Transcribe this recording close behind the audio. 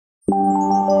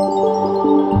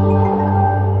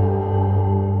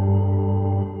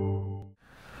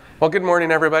Well, good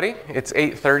morning, everybody. It's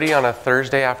 8:30 on a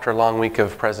Thursday after a long week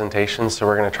of presentations, so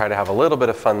we're going to try to have a little bit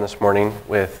of fun this morning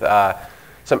with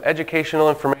some educational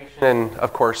information and,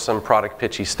 of course, some product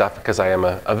pitchy stuff because I am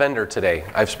a vendor today.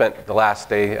 I've spent the last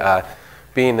day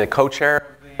being the co-chair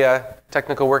of the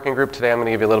technical working group. Today I'm going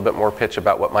to give you a little bit more pitch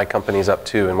about what my company's up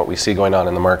to and what we see going on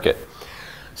in the market.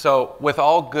 So with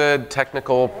all good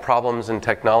technical problems and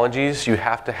technologies, you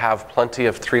have to have plenty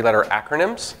of three-letter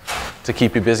acronyms to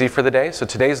keep you busy for the day. So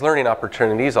today's learning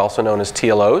opportunities, also known as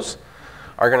TLOs,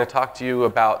 are going to talk to you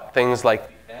about things like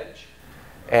the edge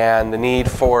and the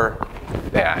need for,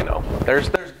 yeah, I know, there's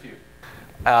a few.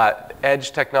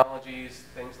 Edge technologies,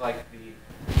 things like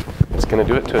the, it's going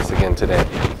to do it to us again today.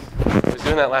 I was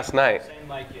doing that last night. Same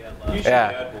mic you had last. You should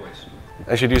add voice.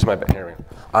 I should use my, here we go.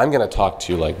 I'm going to talk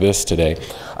to you like this today.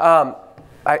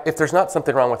 If there's not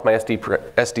something wrong with my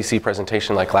SDC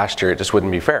presentation like last year, it just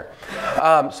wouldn't be fair.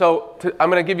 I'm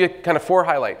going to give you kind of 4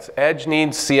 highlights. Edge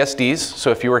needs CSDs.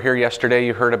 So if you were here yesterday,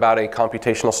 you heard about a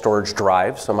computational storage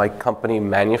drive. So my company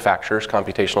manufactures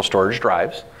computational storage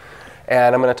drives.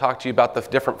 And I'm going to talk to you about the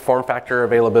different form factor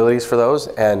availabilities for those.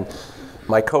 And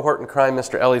my cohort in crime,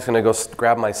 Mr. Ellie's going to go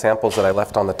grab my samples that I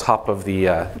left on the top of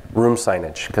the room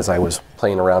signage because I was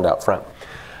playing around out front.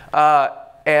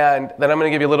 And then I'm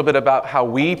going to give you a little bit about how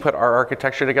we put our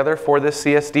architecture together for this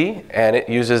CSD, and it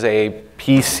uses a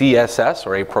PCSS,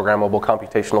 or a Programmable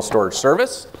Computational Storage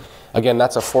Service. Again,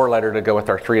 that's a 4-letter to go with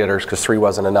our 3 letters because 3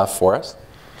 wasn't enough for us.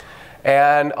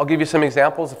 And I'll give you some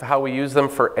examples of how we use them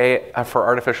for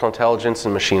artificial intelligence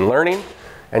and machine learning,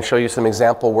 and show you some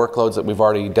example workloads that we've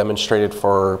already demonstrated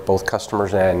for both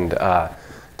customers and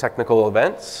technical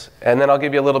events. And then I'll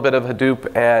give you a little bit of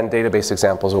Hadoop and database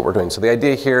examples of what we're doing. So the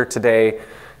idea here today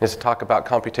is to talk about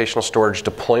computational storage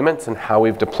deployments and how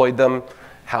we've deployed them,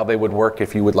 how they would work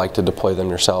if you would like to deploy them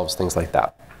yourselves, things like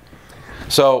that.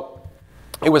 So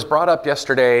it was brought up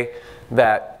yesterday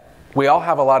that we all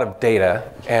have a lot of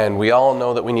data, and we all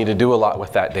know that we need to do a lot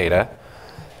with that data.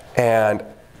 And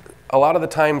a lot of the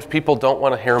times people don't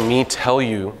want to hear me tell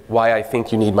you why I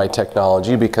think you need my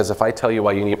technology, because if I tell you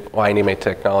why I need my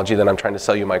technology, then I'm trying to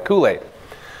sell you my Kool-Aid.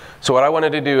 So what I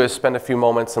wanted to do is spend a few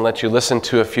moments and let you listen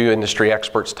to a few industry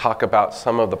experts talk about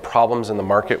some of the problems in the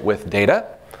market with data,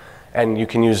 and you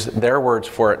can use their words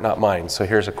for it, not mine. So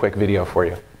here's a quick video for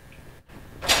you.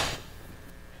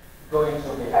 Going to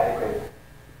be adequate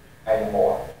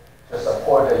anymore to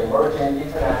support the emerging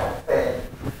Internet of Things.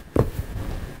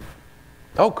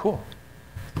 Oh, cool.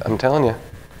 I'm telling you,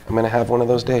 I'm going to have one of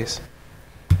those days.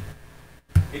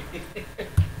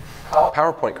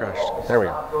 PowerPoint crashed. There we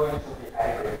go. Not going to be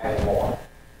adequate anymore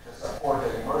to support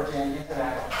the emerging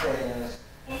Internet of Things.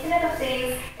 Internet of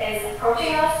Things is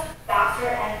approaching us faster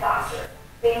and faster.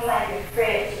 Things like your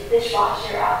fridge,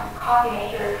 dishwasher, coffee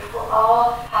maker will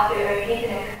all have their own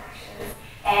internet connections,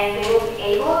 and they will be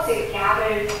able to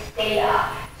gather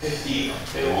data. 50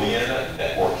 billion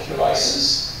network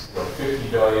devices.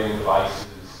 50 billion devices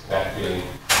connecting,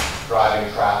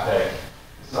 driving traffic.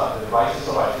 It's not the devices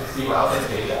so much, it's the amount of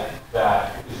data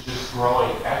that is just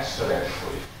growing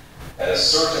exponentially. At a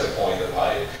certain point, the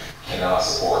pipe cannot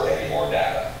support any more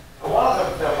data. One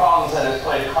of the problems that has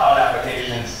plagued cloud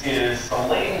applications is the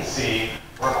latency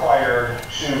required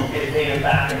to get data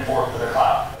back and forth to the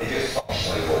cloud. It just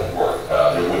functionally wouldn't work.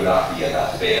 There would not be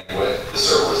enough bandwidth. The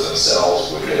servers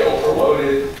themselves would get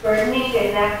overloaded. Burdening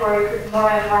the network with more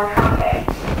and more traffic.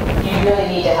 You really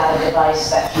need to have a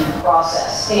device that can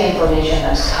process the information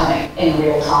that's coming in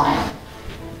real time.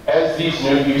 As these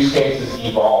new use cases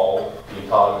evolve, the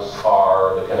autonomous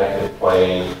car, the connected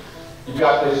plane, you've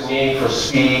got this need for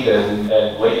speed and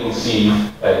latency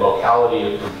and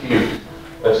locality of compute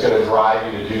that's going to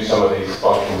drive you to do some of these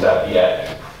functions at the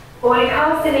edge. When it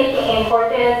comes to making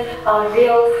important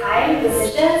real-time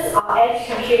decisions, edge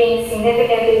computing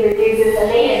significantly reduces the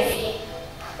latency.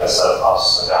 Instead of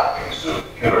us adapting to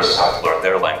computers to have to learn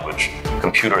their language,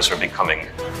 computers are becoming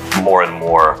more and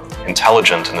more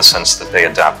intelligent in the sense that they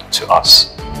adapt to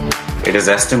us. It is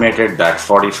estimated that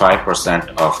 45%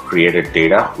 of created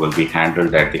data will be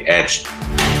handled at the edge.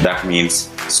 That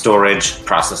means storage,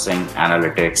 processing,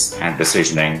 analytics, and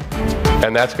decisioning.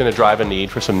 And that's going to drive a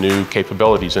need for some new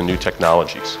capabilities and new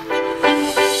technologies.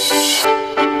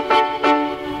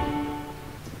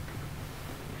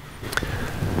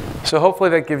 So hopefully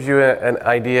that gives you an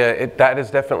idea. That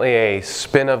is definitely a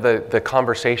spin of the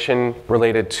conversation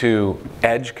related to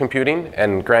edge computing.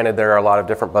 And granted, there are a lot of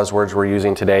different buzzwords we're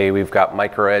using today. We've got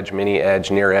micro edge, mini edge,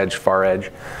 near edge, far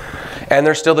edge. And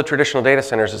there's still the traditional data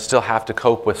centers that still have to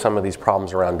cope with some of these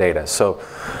problems around data. So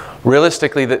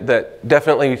realistically, that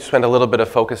definitely spend a little bit of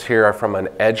focus here from an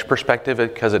edge perspective,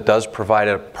 because it does provide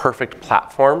a perfect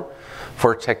platform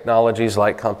for technologies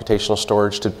like computational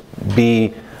storage to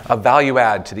be a value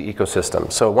add to the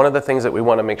ecosystem. So one of the things that we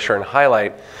want to make sure and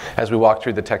highlight as we walk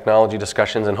through the technology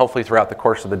discussions, and hopefully throughout the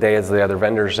course of the day as the other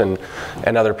vendors and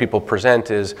other people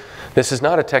present, is this is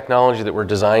not a technology that we're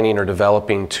designing or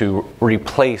developing to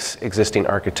replace existing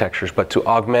architectures, but to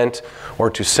augment or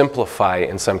to simplify,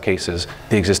 in some cases,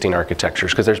 the existing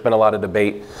architectures. Because there's been a lot of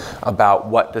debate about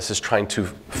what this is trying to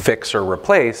fix or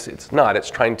replace. It's not. It's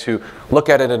trying to look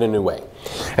at it in a new way.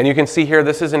 And you can see here,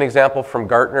 this is an example from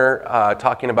Gartner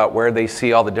talking about where they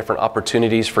see all the different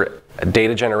opportunities for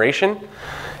data generation.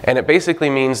 And it basically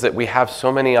means that we have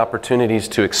so many opportunities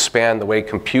to expand the way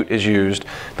compute is used,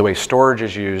 the way storage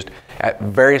is used at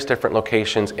various different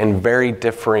locations in very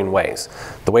differing ways.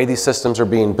 The way these systems are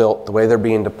being built, the way they're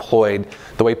being deployed,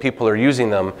 the way people are using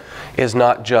them is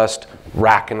not just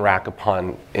rack and rack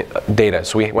upon data.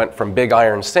 So we went from big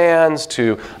iron sands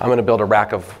to I'm going to build a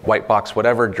rack of white box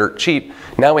whatever, dirt cheap.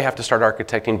 Now we have to start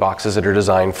architecting boxes that are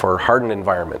designed for hardened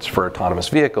environments, for autonomous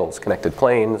vehicles, connected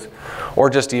planes, or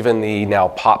just even the now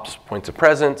POPs, points of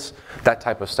presence, that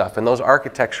type of stuff. And those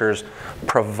architectures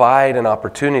provide an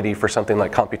opportunity for something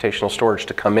like computational storage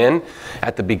to come in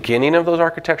at the beginning of those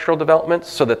architectural developments,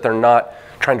 so that they're not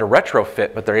trying to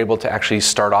retrofit, but they're able to actually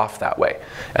start off that way.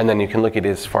 And then you can look at it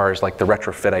as far as like the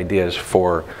retrofit ideas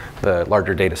for the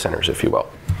larger data centers, if you will.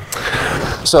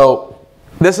 So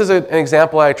this is an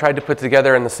example I tried to put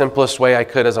together in the simplest way I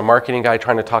could as a marketing guy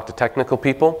trying to talk to technical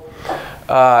people.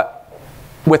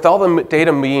 With all the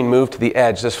data being moved to the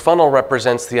edge, this funnel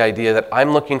represents the idea that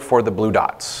I'm looking for the blue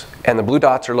dots. And the blue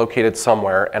dots are located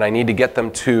somewhere, and I need to get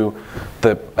them to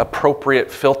the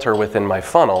appropriate filter within my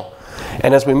funnel.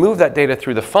 And as we move that data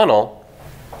through the funnel,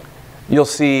 you'll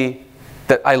see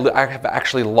that I have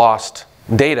actually lost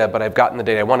data, but I've gotten the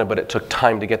data I wanted, but it took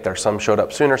time to get there. Some showed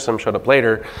up sooner, some showed up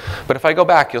later. But if I go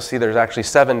back, you'll see there's actually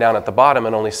 7 down at the bottom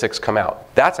and only 6 come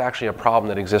out. That's actually a problem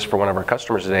that exists for one of our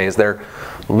customers today, is they're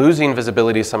losing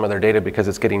visibility of some of their data because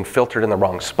it's getting filtered in the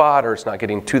wrong spot, or it's not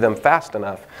getting to them fast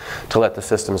enough to let the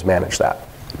systems manage that.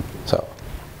 So,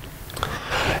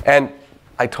 and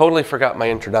I totally forgot my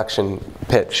introduction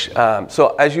pitch.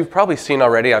 So as you've probably seen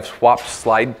already, I've swapped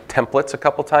slide templates a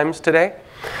couple times today.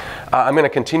 I'm going to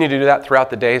continue to do that throughout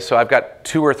the day, so I've got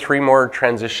 2 or 3 more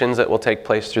transitions that will take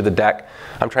place through the deck.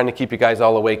 I'm trying to keep you guys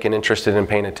all awake and interested in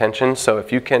paying attention, so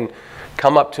if you can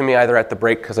come up to me either at the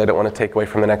break, because I don't want to take away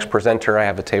from the next presenter, I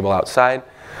have a table outside.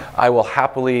 I will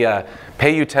happily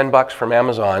pay you $10 from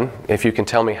Amazon if you can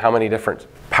tell me how many different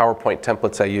PowerPoint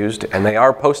templates I used, and they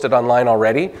are posted online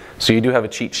already, so you do have a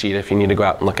cheat sheet if you need to go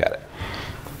out and look at it.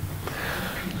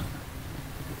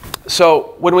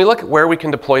 So when we look at where we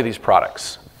can deploy these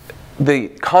products, the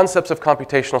concepts of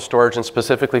computational storage, and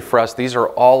specifically for us, these are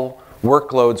all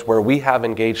workloads where we have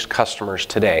engaged customers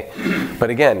today. But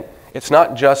again, it's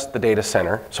not just the data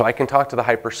center, so I can talk to the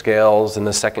hyperscales and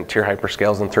the second-tier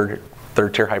hyperscales and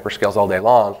third-tier hyperscales all day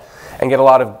long and get a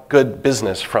lot of good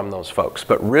business from those folks.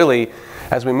 But really,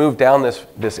 as we move down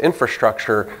this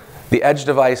infrastructure, the edge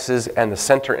devices and the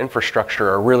center infrastructure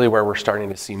are really where we're starting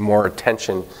to see more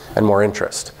attention and more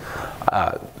interest.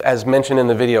 As mentioned in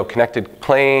the video, connected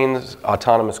planes,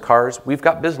 autonomous cars, we've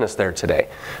got business there today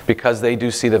because they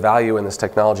do see the value in this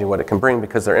technology and what it can bring,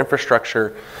 because their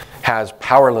infrastructure has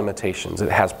power limitations, it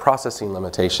has processing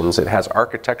limitations, it has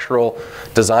architectural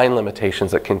design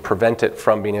limitations that can prevent it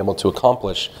from being able to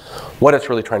accomplish what it's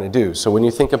really trying to do. So when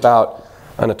you think about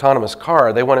an autonomous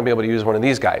car, they want to be able to use one of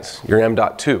these guys, your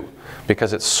M.2,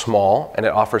 because it's small and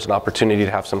it offers an opportunity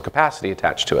to have some capacity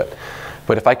attached to it.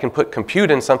 But if I can put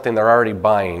compute in something they're already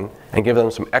buying and give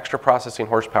them some extra processing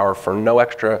horsepower for no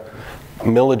extra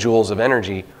millijoules of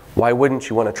energy, why wouldn't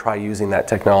you want to try using that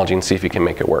technology and see if you can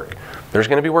make it work? There's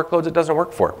going to be workloads it doesn't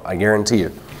work for, I guarantee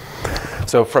you.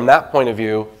 So from that point of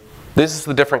view, this is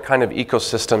the different kind of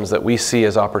ecosystems that we see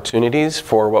as opportunities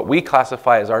for what we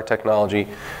classify as our technology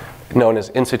known as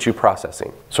in situ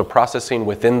processing. So processing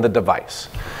within the device.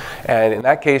 And in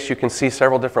that case, you can see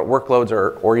several different workloads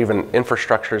or even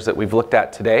infrastructures that we've looked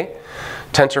at today.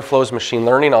 TensorFlow's machine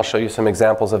learning, I'll show you some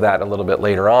examples of that a little bit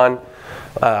later on.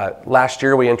 Last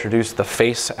year, we introduced the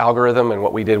FACE algorithm and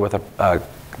what we did with a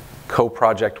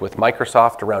co-project with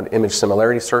Microsoft around image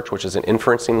similarity search, which is an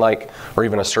inferencing-like or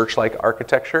even a search-like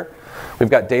architecture. We've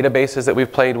got databases that we've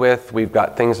played with. We've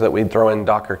got things that we throw in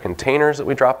Docker containers that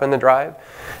we drop in the drive.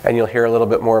 And you'll hear a little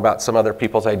bit more about some other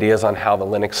people's ideas on how the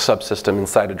Linux subsystem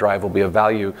inside a drive will be of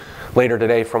value later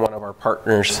today from one of our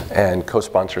partners and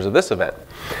co-sponsors of this event.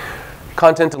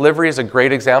 Content delivery is a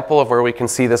great example of where we can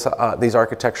see this, these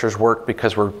architectures work,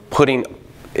 because we're putting,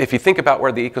 if you think about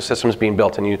where the ecosystem is being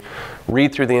built and you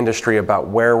read through the industry about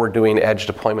where we're doing edge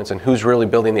deployments and who's really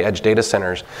building the edge data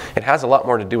centers, it has a lot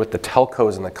more to do with the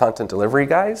telcos and the content delivery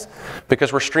guys,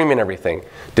 because we're streaming everything.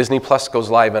 Disney Plus goes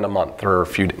live in a month, or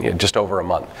just over a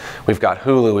month. We've got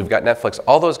Hulu, we've got Netflix.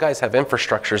 All those guys have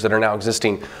infrastructures that are now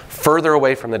existing further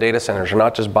away from the data centers. They're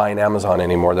not just buying Amazon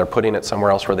anymore. They're putting it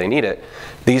somewhere else where they need it.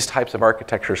 These types of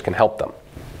architectures can help them.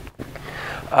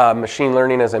 Machine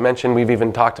learning, as I mentioned, we've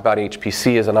even talked about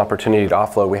HPC as an opportunity to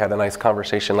offload. We had a nice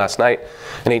conversation last night.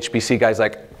 An HPC guy's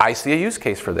like, I see a use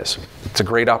case for this. It's a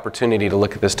great opportunity to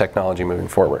look at this technology moving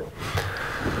forward.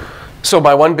 So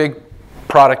my one big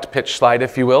product pitch slide,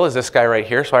 if you will, is this guy right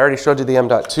here. So I already showed you the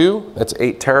M.2. That's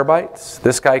 8 terabytes.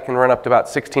 This guy can run up to about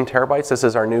 16 terabytes. This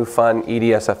is our new fun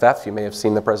EDSFF. You may have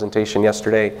seen the presentation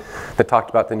yesterday that talked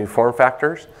about the new form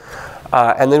factors.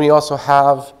 And then we also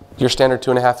have your standard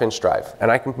 2.5-inch drive.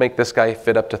 And I can make this guy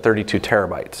fit up to 32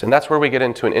 terabytes. And that's where we get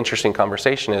into an interesting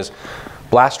conversation, is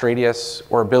blast radius,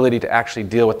 or ability to actually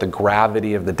deal with the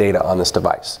gravity of the data on this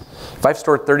device. If I've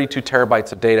stored 32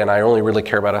 terabytes of data and I only really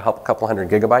care about a couple hundred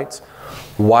gigabytes,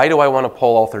 why do I want to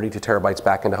pull all 32 terabytes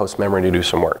back into host memory to do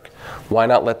some work? Why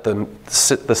not let the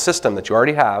system that you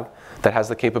already have, that has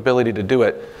the capability to do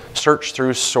it, search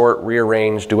through, sort,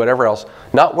 rearrange, do whatever else,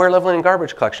 not ware leveling and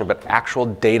garbage collection, but actual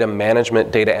data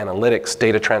management, data analytics,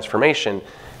 data transformation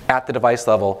at the device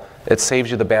level. It saves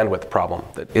you the bandwidth problem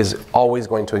that is always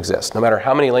going to exist. No matter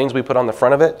how many lanes we put on the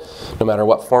front of it, no matter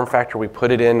what form factor we put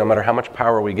it in, no matter how much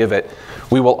power we give it,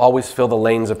 we will always fill the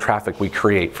lanes of traffic we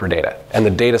create for data. And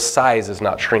the data size is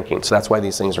not shrinking, so that's why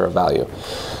these things are of value.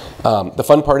 The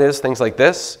fun part is things like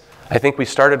this. I think we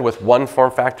started with one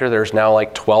form factor. There's now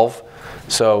like 12.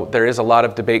 So there is a lot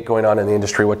of debate going on in the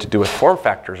industry what to do with form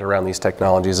factors around these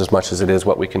technologies, as much as it is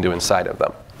what we can do inside of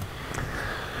them.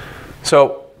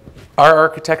 So our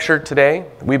architecture today,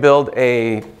 we build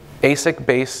a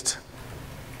ASIC-based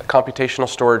computational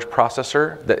storage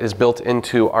processor that is built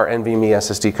into our NVMe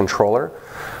SSD controller.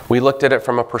 We looked at it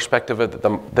from a perspective of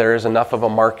that there is enough of a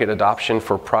market adoption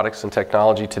for products and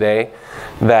technology today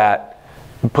that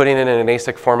putting it in an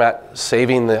ASIC format,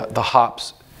 saving the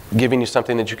hops, giving you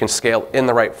something that you can scale in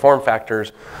the right form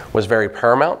factors was very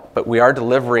paramount. But we are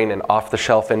delivering an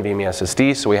off-the-shelf NVMe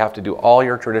SSD, so we have to do all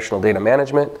your traditional data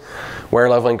management, ware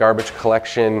leveling, garbage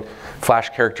collection, flash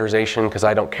characterization, because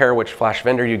I don't care which flash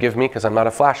vendor you give me, because I'm not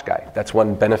a flash guy. That's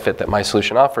one benefit that my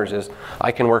solution offers, is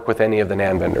I can work with any of the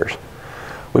NAND vendors.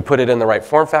 We put it in the right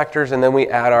form factors, and then we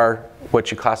add our,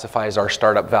 what you classify as our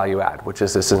startup value add, which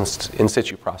is this in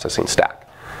situ processing stack.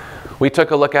 We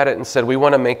took a look at it and said we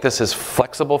want to make this as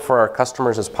flexible for our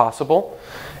customers as possible,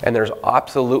 and there's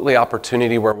absolutely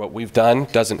opportunity where what we've done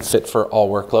doesn't fit for all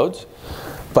workloads.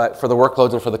 But for the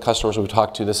workloads and for the customers we've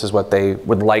talked to, this is what they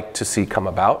would like to see come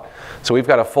about. So we've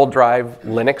got a full drive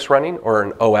Linux running, or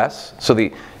an OS. So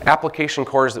the application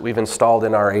cores that we've installed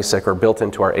in our ASIC or built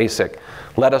into our ASIC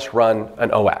let us run an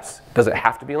OS. Does it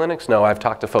have to be Linux? No, I've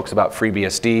talked to folks about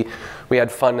FreeBSD. We had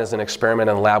fun as an experiment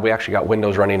in the lab. We actually got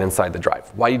Windows running inside the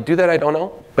drive. Why you do that, I don't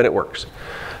know, but it works.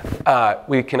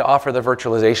 We can offer the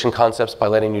virtualization concepts by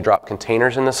letting you drop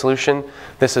containers in the solution.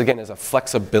 This, again, is a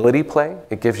flexibility play.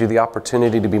 It gives you the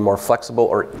opportunity to be more flexible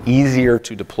or easier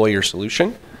to deploy your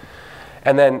solution.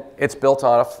 And then it's built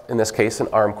off, in this case, an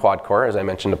ARM quad-core, as I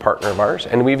mentioned, a partner of ours.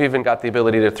 And we've even got the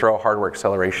ability to throw hardware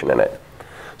acceleration in it.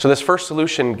 So this first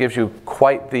solution gives you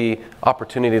quite the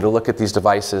opportunity to look at these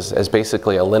devices as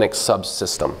basically a Linux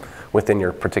subsystem within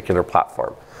your particular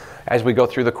platform. As we go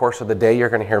through the course of the day, you're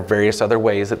going to hear various other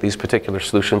ways that these particular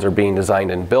solutions are being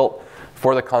designed and built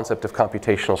for the concept of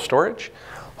computational storage.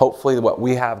 Hopefully what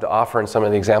we have to offer and some of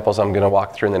the examples I'm going to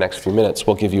walk through in the next few minutes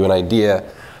will give you an idea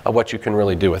of what you can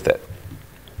really do with it.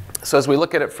 So as we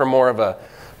look at it from more of a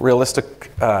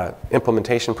realistic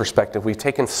implementation perspective, we've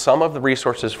taken some of the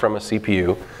resources from a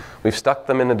CPU, we've stuck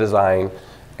them in the design,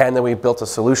 and then we've built a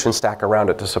solution stack around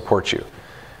it to support you.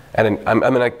 And I'm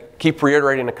going to keep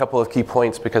reiterating a couple of key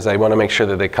points because I want to make sure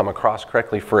that they come across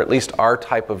correctly for at least our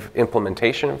type of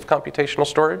implementation of computational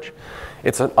storage.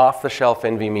 It's an off-the-shelf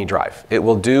NVMe drive. It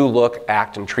will do, look,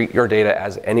 act, and treat your data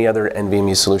as any other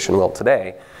NVMe solution will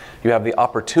today. You have the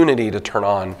opportunity to turn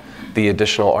on the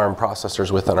additional ARM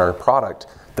processors within our product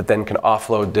that then can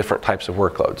offload different types of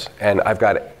workloads. And I've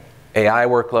got AI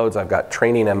workloads, I've got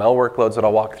training ML workloads that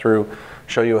I'll walk through,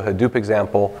 show you a Hadoop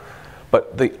example.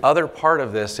 But the other part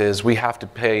of this is we have to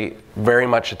pay very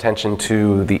much attention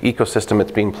to the ecosystem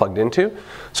it's being plugged into.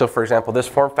 So for example, this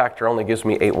form factor only gives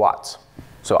me 8 watts.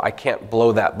 So I can't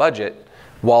blow that budget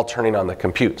while turning on the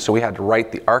compute. So we had to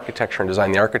write the architecture and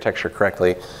design the architecture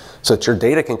correctly so that your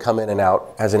data can come in and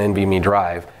out as an NVMe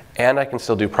drive, and I can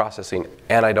still do processing,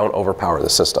 and I don't overpower the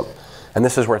system. And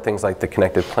this is where things like the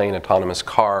connected plane, autonomous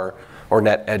car, or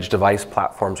net edge device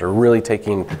platforms are really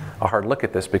taking a hard look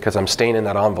at this, because I'm staying in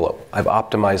that envelope. I've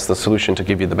optimized the solution to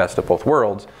give you the best of both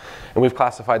worlds, and we've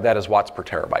classified that as watts per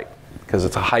terabyte, because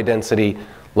it's a high density,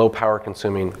 low power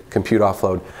consuming compute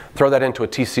offload. Throw that into a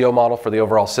TCO model for the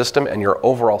overall system, and your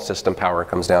overall system power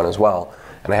comes down as well.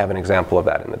 And I have an example of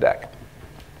that in the deck.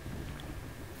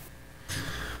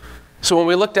 So when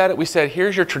we looked at it, we said,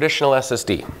 here's your traditional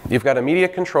SSD. You've got a media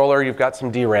controller, you've got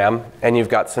some DRAM, and you've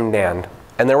got some NAND.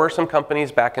 And there were some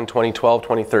companies back in 2012,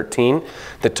 2013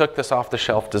 that took this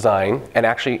off-the-shelf design and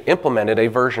actually implemented a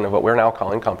version of what we're now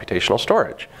calling computational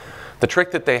storage. The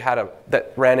trick that they had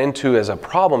that ran into as a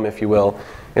problem, if you will,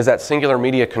 is that singular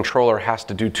media controller has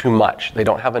to do too much. They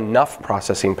don't have enough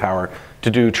processing power to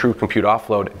do true compute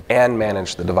offload and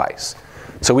manage the device.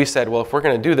 So we said, well, if we're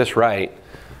going to do this right,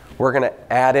 we're going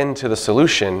to add into the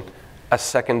solution a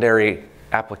secondary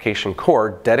application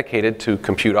core dedicated to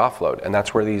compute offload. And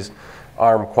that's where these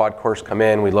ARM quad cores come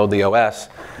in. We load the OS.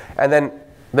 And then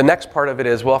the next part of it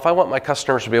is, well, if I want my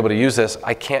customers to be able to use this,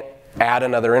 I can't add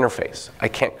another interface. I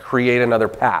can't create another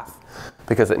path,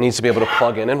 because it needs to be able to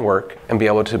plug in and work and be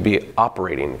able to be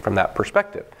operating from that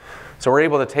perspective. So we're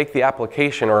able to take the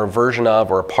application, or a version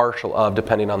of, or a partial of,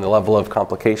 depending on the level of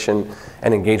complication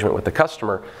and engagement with the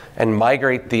customer, and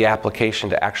migrate the application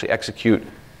to actually execute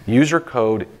user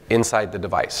code inside the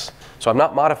device. So I'm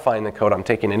not modifying the code, I'm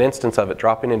taking an instance of it,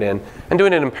 dropping it in, and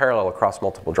doing it in parallel across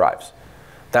multiple drives.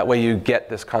 That way you get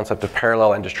this concept of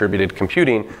parallel and distributed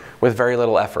computing with very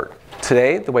little effort.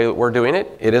 Today, the way that we're doing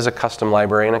it, it is a custom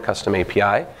library and a custom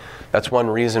API. That's one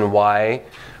reason why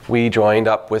we joined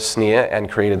up with SNIA and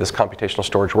created this computational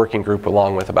storage working group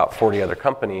along with about 40 other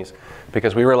companies,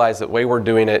 because we realized that the way we're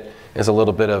doing it is a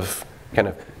little bit of kind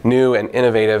of new and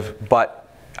innovative, but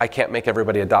I can't make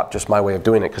everybody adopt just my way of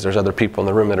doing it, because there's other people in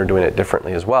the room that are doing it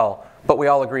differently as well. But we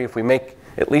all agree if we make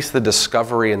at least the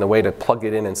discovery and the way to plug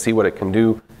it in and see what it can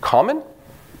do common,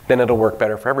 then it'll work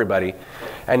better for everybody.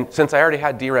 And since I already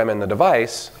had DRAM in the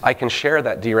device, I can share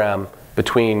that DRAM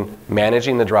between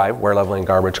managing the drive, ware leveling,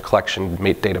 garbage collection,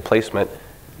 data placement,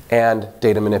 and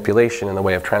data manipulation in the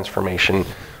way of transformation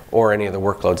or any of the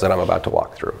workloads that I'm about to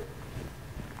walk through.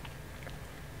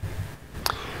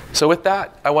 So with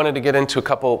that, I wanted to get into a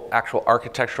couple actual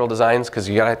architectural designs, because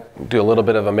you got to do a little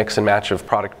bit of a mix and match of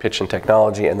product pitch and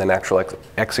technology and then actual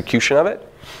execution of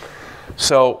it.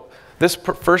 So this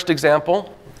first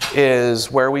example is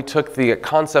where we took the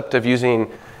concept of using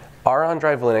our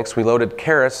on-drive Linux. We loaded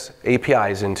Keras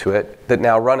APIs into it that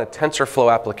now run a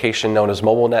TensorFlow application known as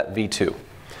MobileNet v2.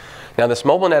 Now this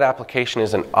MobileNet application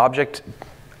is an object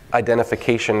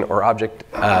identification or object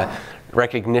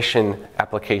recognition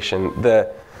application.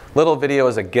 The little video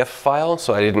is a GIF file,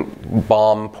 so I didn't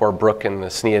bomb poor Brooke and the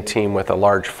SNIA team with a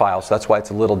large file, so that's why it's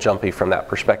a little jumpy from that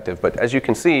perspective. But as you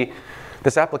can see,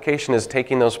 this application is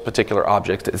taking those particular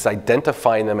objects, it's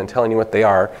identifying them and telling you what they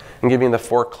are, and giving you the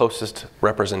 4 closest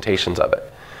representations of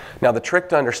it. Now the trick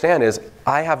to understand is,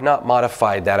 I have not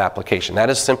modified that application. That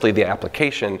is simply the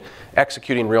application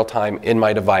executing real time in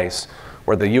my device,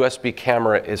 where the USB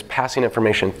camera is passing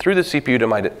information through the CPU to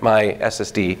my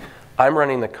SSD. I'm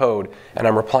running the code, and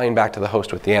I'm replying back to the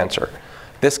host with the answer.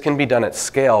 This can be done at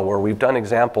scale, where we've done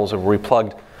examples of where we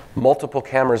plugged multiple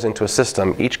cameras into a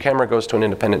system. Each camera goes to an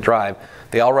independent drive.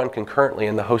 They all run concurrently,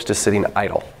 and the host is sitting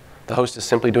idle. The host is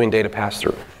simply doing data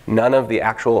pass-through. None of the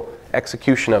actual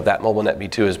execution of that MobileNet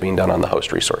v2 is being done on the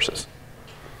host resources.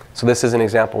 So this is an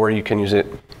example where you can use it.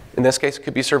 In this case, it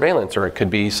could be surveillance, or it could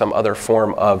be some other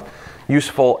form of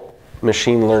useful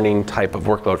machine learning type of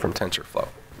workload from TensorFlow.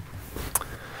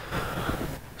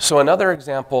 So another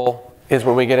example is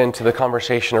when we get into the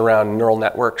conversation around neural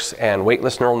networks and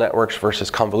weightless neural networks versus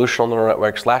convolutional neural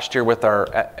networks. Last year with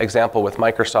our example with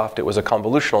Microsoft, it was a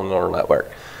convolutional neural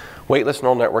network. Weightless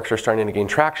neural networks are starting to gain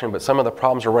traction, but some of the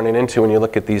problems we're running into when you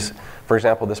look at these, for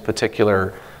example, this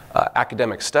particular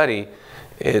academic study,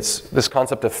 it's this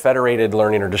concept of federated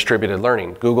learning or distributed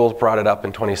learning. Google brought it up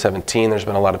in 2017. There's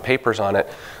been a lot of papers on it.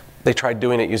 They tried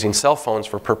doing it using cell phones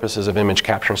for purposes of image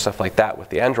capture and stuff like that with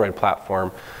the Android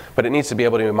platform, but it needs to be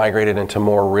able to be migrated into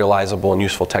more realizable and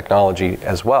useful technology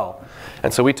as well.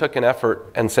 And so we took an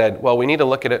effort and said, well, we need to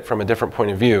look at it from a different point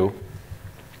of view,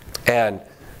 and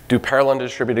do parallel and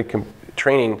distributed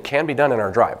training can be done in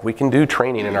our drive. We can do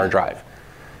training in our drive.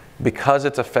 Because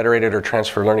it's a federated or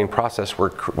transfer learning process,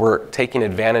 we're taking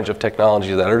advantage of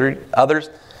technology that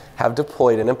others have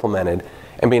deployed and implemented,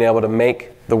 and being able to make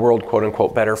the world, quote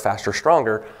unquote, better, faster,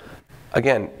 stronger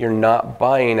again, you're not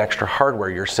buying extra hardware.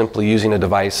 You're simply using a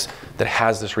device that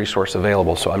has this resource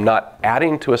available. So I'm not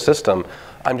adding to a system.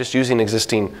 I'm just using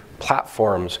existing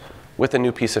platforms with a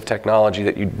new piece of technology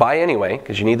that you'd buy anyway,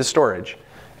 because you need the storage,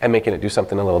 and making it do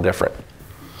something a little different.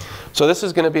 So this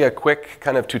is going to be a quick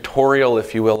kind of tutorial,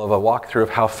 if you will, of a walkthrough of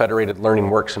how federated learning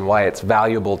works and why it's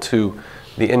valuable to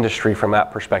the industry from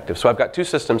that perspective. So I've got two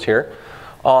systems here.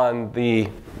 On the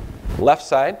left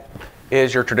side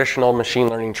is your traditional machine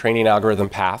learning training algorithm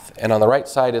path, and on the right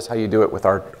side is how you do it with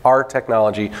our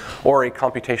technology or a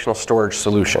computational storage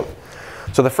solution.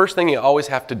 So the first thing you always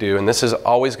have to do, and this is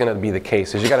always going to be the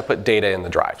case, is you got to put data in the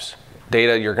drives.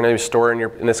 Data you're going to store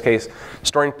in this case,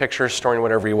 storing pictures, storing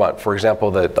whatever you want. For example,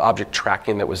 the object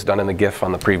tracking that was done in the GIF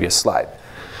on the previous slide.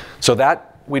 So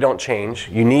that we don't change.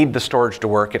 You need the storage to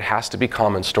work. It has to be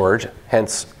common storage,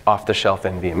 hence off-the-shelf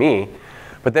NVMe.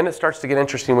 But then it starts to get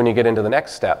interesting when you get into the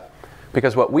next step,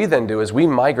 because what we then do is we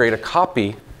migrate a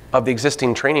copy of the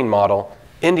existing training model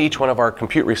into each one of our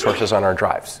compute resources on our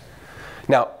drives.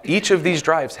 Now, each of these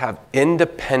drives have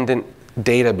independent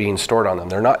data being stored on them.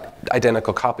 They're not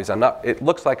identical copies. It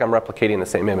looks like I'm replicating the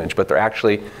same image, but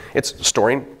it's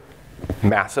storing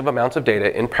massive amounts of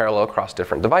data in parallel across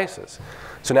different devices.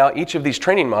 So now each of these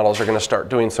training models are going to start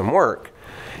doing some work.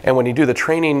 And when you do the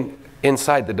training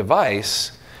inside the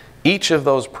device, each of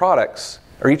those products,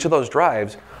 or each of those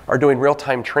drives, are doing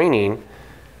real-time training,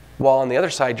 while on the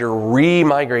other side, you're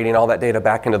re-migrating all that data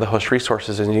back into the host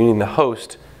resources and using the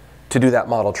host to do that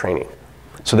model training.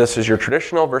 So this is your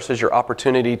traditional versus your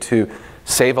opportunity to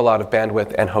save a lot of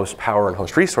bandwidth and host power and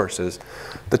host resources.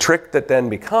 The trick that then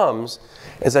becomes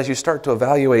is as you start to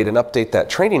evaluate and update that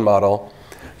training model,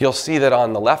 you'll see that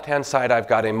on the left-hand side, I've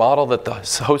got a model that the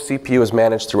host CPU has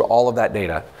managed through all of that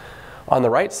data. On the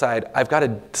right side, I've got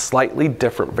a slightly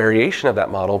different variation of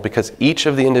that model because each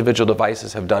of the individual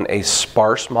devices have done a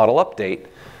sparse model update.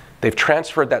 They've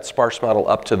transferred that sparse model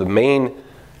up to the main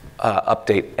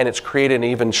update, and it's created an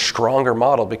even stronger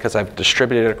model because I've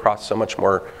distributed it across so much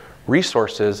more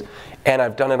resources, and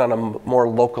I've done it on a more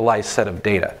localized set of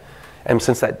data. And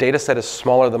since that data set is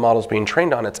smaller, the model's being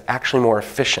trained on, it's actually more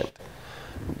efficient.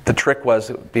 The trick was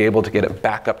to be able to get it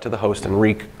back up to the host and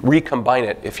recombine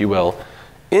it, if you will,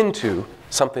 into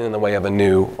something in the way of a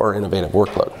new or innovative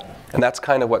workload. And that's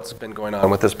kind of what's been going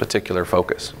on with this particular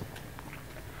focus.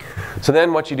 So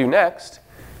then what you do next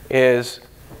is,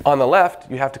 on the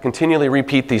left, you have to continually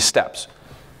repeat these steps.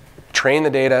 Train the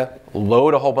data,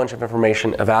 load a whole bunch of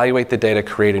information, evaluate the data,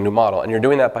 create a new model. And you're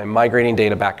doing that by migrating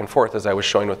data back and forth, as I was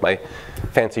showing with my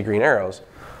fancy green arrows.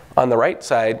 On the right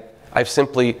side, I've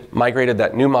simply migrated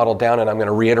that new model down, and I'm going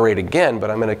to reiterate again,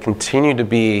 but I'm going to continue to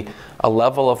be a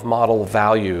level of model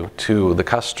value to the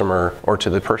customer or to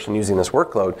the person using this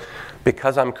workload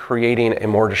because I'm creating a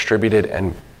more distributed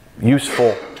and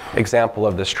useful example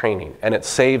of this training. And it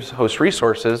saves host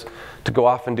resources to go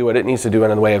off and do what it needs to do in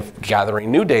the way of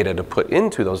gathering new data to put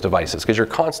into those devices, because you're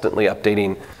constantly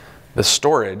updating the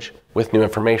storage with new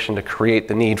information to create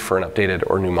the need for an updated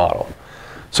or new model.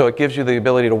 So it gives you the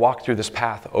ability to walk through this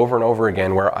path over and over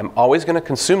again where I'm always going to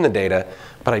consume the data,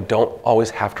 but I don't always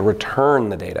have to return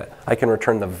the data. I can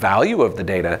return the value of the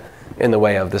data in the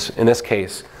way of this, in this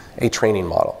case, a training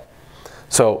model.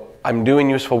 So I'm doing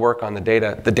useful work on the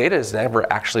data. The data has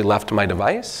never actually left my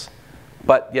device,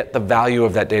 but yet the value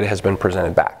of that data has been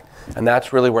presented back. And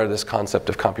that's really where this concept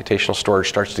of computational storage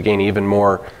starts to gain even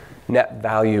more net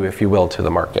value, if you will, to the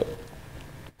market.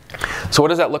 So what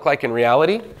does that look like in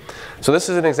reality? So this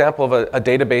is an example of a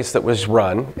database that was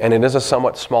run, and it is a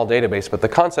somewhat small database, but the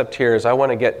concept here is I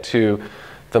want to get to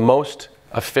the most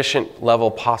efficient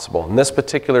level possible. And this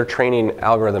particular training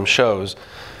algorithm shows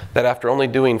that after only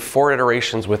doing 4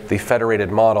 iterations with the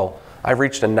federated model, I've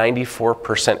reached a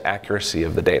 94% accuracy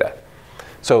of the data.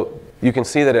 So you can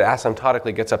see that it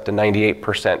asymptotically gets up to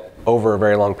 98% over a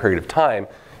very long period of time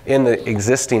in the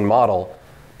existing model,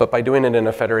 but by doing it in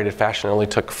a federated fashion, it only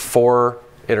took 4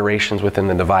 iterations within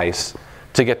the device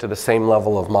to get to the same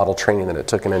level of model training that it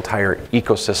took an entire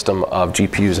ecosystem of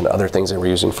GPUs and other things they were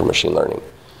using for machine learning.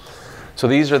 So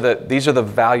these are the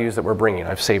values that we're bringing.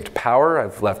 I've saved power,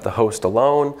 I've left the host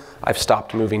alone, I've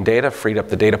stopped moving data, freed up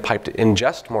the data pipe to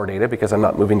ingest more data because I'm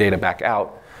not moving data back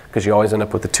out, because you always end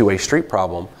up with the two-way street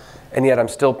problem, and yet I'm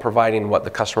still providing what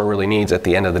the customer really needs at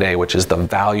the end of the day, which is the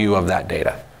value of that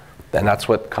data. And that's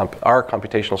what our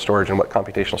computational storage and what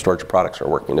computational storage products are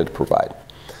working to provide.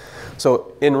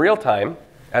 So in real time,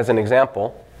 as an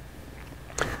example,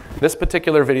 this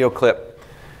particular video clip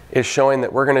is showing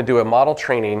that we're going to do a model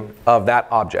training of that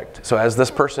object. So as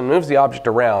this person moves the object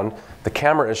around, the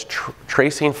camera is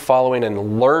tracing, following,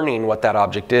 and learning what that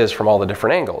object is from all the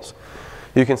different angles.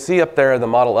 You can see up there the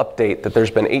model update that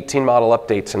there's been 18 model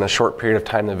updates in a short period of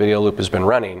time the video loop has been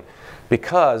running,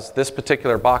 because this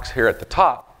particular box here at the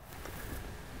top,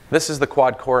 this is the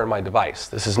quad core in my device.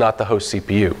 This is not the host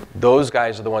CPU. Those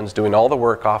guys are the ones doing all the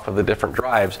work off of the different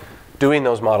drives, doing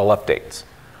those model updates.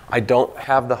 I don't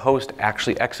have the host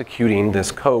actually executing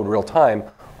this code real time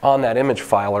on that image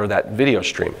file or that video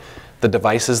stream. The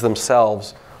devices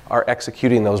themselves are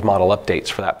executing those model updates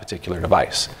for that particular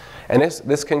device. And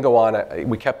this can go on.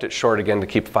 We kept it short again to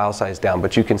keep file size down,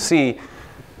 but you can see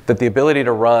that the ability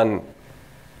to run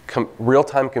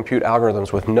real-time compute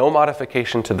algorithms with no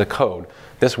modification to the code,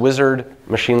 this wizard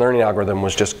machine learning algorithm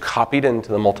was just copied into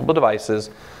the multiple devices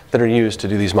that are used to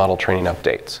do these model training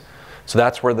updates. So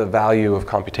that's where the value of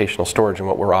computational storage and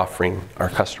what we're offering our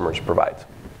customers provides.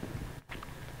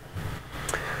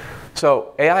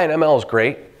 So AI and ML is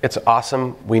great. It's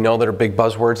awesome. We know that are big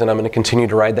buzzwords, and I'm going to continue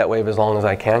to ride that wave as long as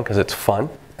I can because it's fun,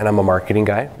 and I'm a marketing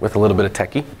guy with a little bit of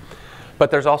techie. But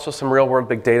there's also some real-world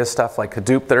big data stuff like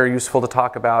Hadoop that are useful to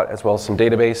talk about, as well as some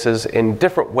databases and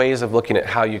different ways of looking at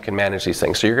how you can manage these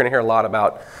things. So you're going to hear a lot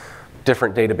about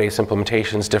different database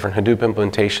implementations, different Hadoop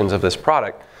implementations of this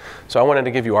product. So I wanted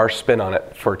to give you our spin on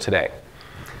it for today.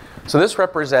 So this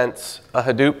represents a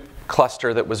Hadoop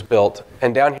cluster that was built,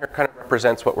 and down here kind of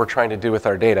represents what we're trying to do with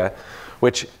our data,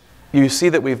 which you see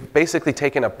that we've basically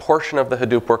taken a portion of the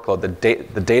Hadoop workload,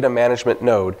 the data management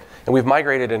node, and we've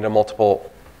migrated into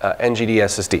multiple NGD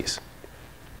SSDs,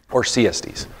 or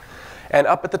CSDs. And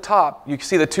up at the top, you can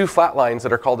see the two flat lines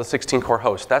that are called the 16-core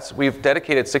host. We've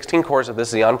dedicated 16 cores of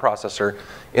this Xeon processor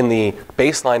in the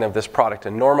baseline of this product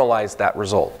and normalized that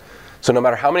result. So no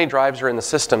matter how many drives are in the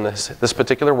system, this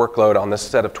particular workload on this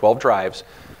set of 12 drives,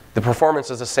 the performance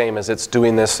is the same as it's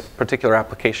doing this particular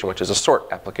application, which is a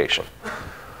sort application.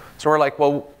 So we're like,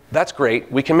 well, that's great.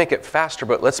 We can make it faster,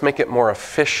 but let's make it more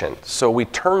efficient. So we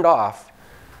turned off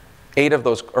 8 of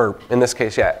those, or in this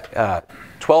case,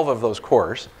 12 of those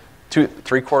cores,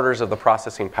 3/4 of the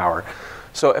processing power.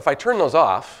 So if I turn those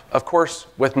off, of course,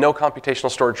 with no computational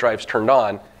storage drives turned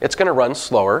on, it's going to run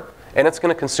slower, and it's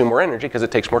going to consume more energy because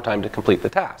it takes more time to complete the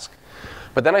task.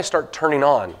 But then I start turning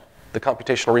on the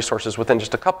computational resources within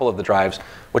just a couple of the drives,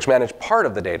 which manage part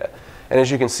of the data. And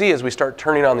as you can see, as we start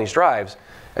turning on these drives,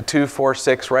 at 2, 4,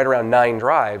 6, right around 9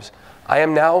 drives, I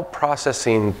am now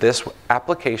processing this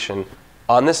application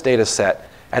on this data set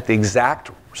at the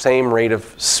exact same rate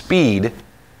of speed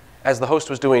as the host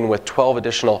was doing with 12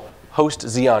 additional host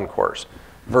Xeon cores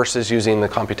versus using the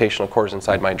computational cores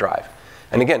inside my drive.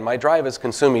 And again, my drive is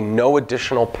consuming no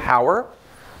additional power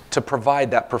to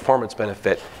provide that performance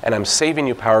benefit, and I'm saving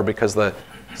you power because the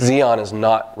Xeon is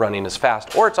not running as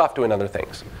fast, or it's off doing other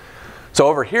things. So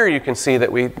over here you can see that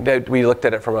we looked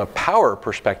at it from a power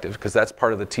perspective, because that's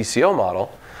part of the TCO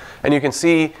model. And you can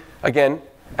see, again,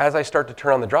 as I start to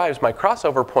turn on the drives, my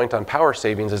crossover point on power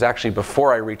savings is actually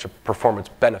before I reach a performance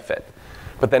benefit.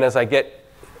 But then as I get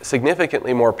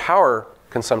significantly more power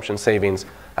consumption savings,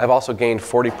 I've also gained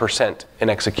 40% in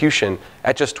execution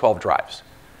at just 12 drives.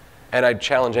 And I'd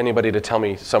challenge anybody to tell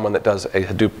me someone that does a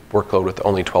Hadoop workload with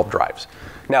only 12 drives.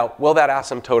 Now, will that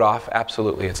asymptote off?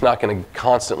 Absolutely. It's not going to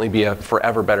constantly be a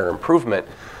forever better improvement.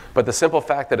 But the simple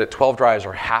fact that at 12 drives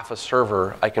or half a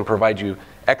server, I can provide you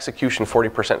execution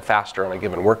 40% faster on a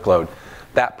given workload,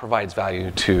 that provides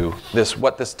value to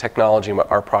what this technology and what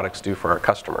our products do for our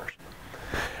customers.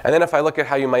 And then if I look at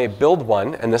how you may build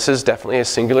one, and this is definitely a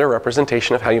singular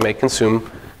representation of how you may consume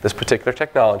this particular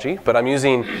technology, but I'm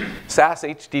using SAS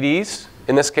HDDs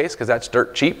in this case because that's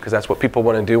dirt cheap, because that's what people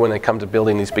want to do when they come to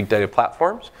building these big data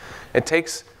platforms. It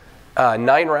takes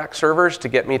 9 rack servers to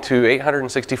get me to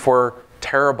 864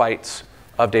 terabytes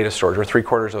of data storage, or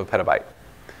 3/4 of a petabyte.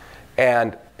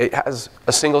 And it has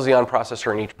a single Xeon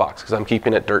processor in each box because I'm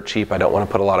keeping it dirt cheap. I don't want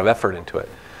to put a lot of effort into it.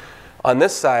 On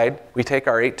this side, we take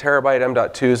our 8 terabyte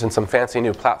M.2s and some fancy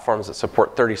new platforms that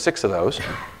support 36 of those.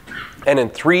 And in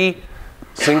 3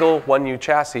 single 1U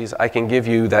chassis, I can give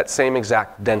you that same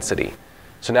exact density.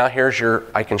 So now here's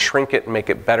I can shrink it and make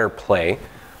it better play.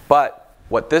 But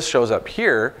what this shows up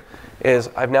here is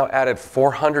I've now added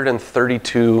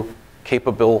 432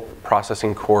 capable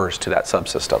processing cores to that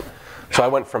subsystem. So I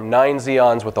went from 9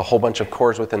 Xeons with a whole bunch of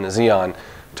cores within the Xeon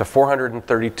to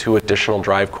 432 additional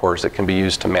drive cores that can be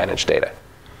used to manage data.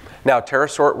 Now,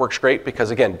 TerraSort works great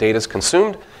because, again, data is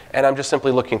consumed, and I'm just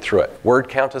simply looking through it. Word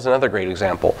count is another great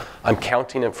example. I'm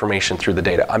counting information through the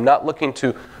data. I'm not looking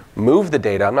to move the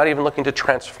data. I'm not even looking to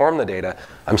transform the data.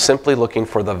 I'm simply looking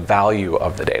for the value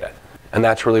of the data. And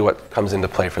that's really what comes into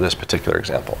play for this particular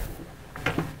example.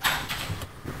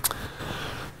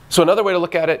 So another way to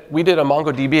look at it, we did a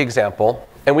MongoDB example,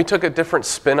 and we took a different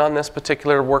spin on this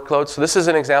particular workload. So this is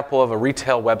an example of a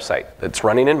retail website that's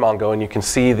running in Mongo, and you can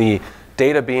see the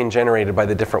data being generated by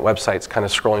the different websites kind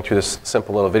of scrolling through this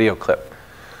simple little video clip.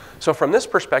 So from this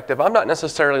perspective, I'm not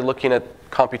necessarily looking at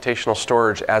computational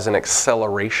storage as an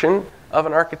acceleration of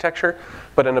an architecture,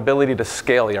 but an ability to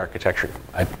scale the architecture.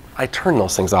 I turn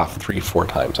those things off 3-4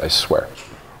 times, I swear.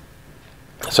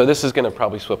 So this is going to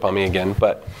probably slip on me again,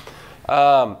 but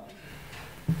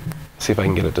see if I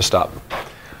can get it to stop.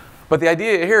 But the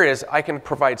idea here is I can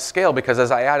provide scale because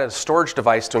as I add a storage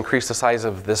device to increase the size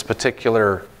of this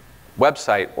particular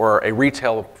website or a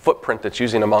retail footprint that's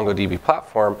using a MongoDB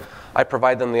platform, I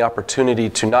provide them the opportunity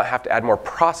to not have to add more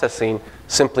processing,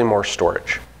 simply more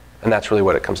storage. And that's really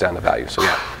what it comes down to value. So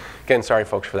yeah, again, sorry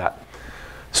folks for that.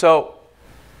 So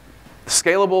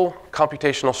scalable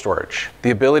computational storage,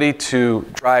 the ability to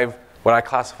drive what I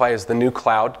classify as the new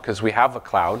cloud, because we have a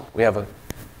cloud, we have a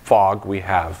fog, we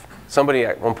have, somebody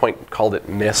at one point called it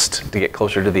mist to get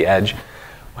closer to the edge.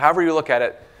 However you look at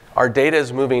it, our data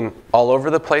is moving all over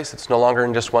the place. It's no longer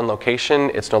in just one location.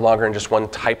 It's no longer in just one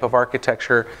type of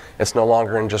architecture. It's no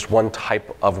longer in just one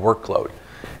type of workload.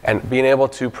 And being able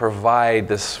to provide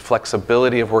this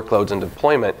flexibility of workloads and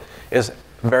deployment is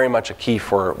very much a key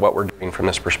for what we're doing from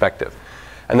this perspective.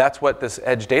 And that's what this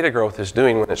edge data growth is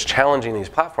doing when it's challenging these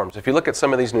platforms. If you look at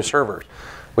some of these new servers,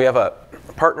 we have a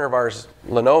partner of ours,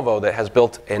 Lenovo, that has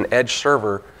built an edge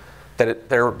server that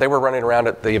they were running around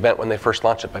at the event when they first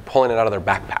launched it by pulling it out of their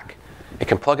backpack. It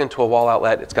can plug into a wall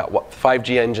outlet. It's got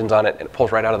 5G engines on it, and it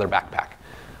pulls right out of their backpack.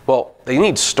 Well, they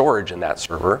need storage in that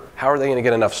server. How are they going to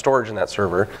get enough storage in that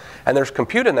server? And there's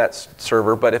compute in that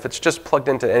server, but if it's just plugged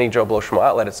into any Joe Blow Schmo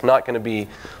outlet, it's not going to be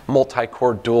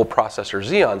multi-core dual processor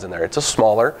Xeons in there. It's a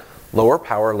smaller, lower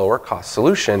power, lower cost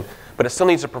solution, but it still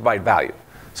needs to provide value.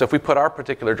 So if we put our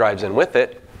particular drives in with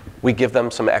it, we give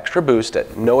them some extra boost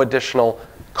at no additional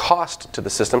cost to the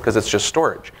system because it's just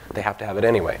storage. They have to have it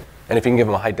anyway. And if you can give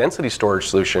them a high density storage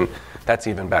solution, that's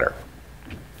even better.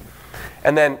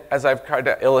 And then as I've tried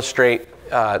to illustrate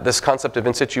this concept of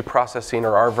in situ processing,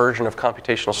 or our version of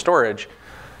computational storage,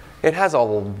 it has a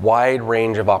wide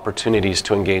range of opportunities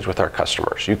to engage with our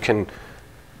customers. You can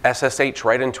SSH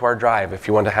right into our drive if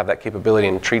you want to have that capability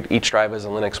and treat each drive as a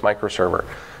Linux microserver.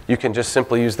 You can just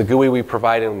simply use the GUI we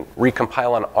provide and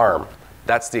recompile on ARM.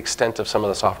 That's the extent of some of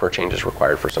the software changes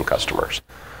required for some customers.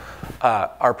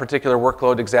 Our particular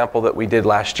workload example that we did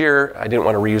last year, I didn't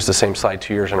want to reuse the same slide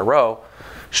 2 years in a row,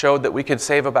 showed that we could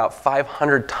save about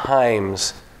 500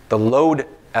 times the load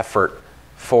effort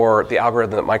for the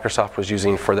algorithm that Microsoft was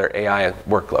using for their AI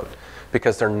workload.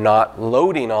 Because they're not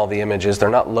loading all the images, they're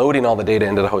not loading all the data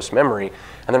into the host memory,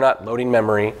 and they're not loading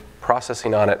memory,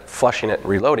 processing on it, flushing it, and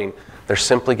reloading. They're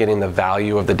simply getting the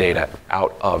value of the data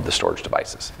out of the storage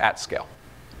devices at scale.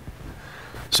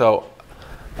 So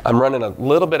I'm running a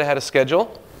little bit ahead of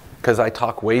schedule because I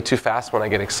talk way too fast when I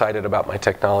get excited about my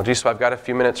technology. So I've got a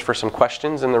few minutes for some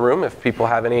questions in the room. If people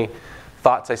have any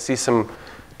thoughts, I see some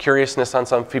curiousness on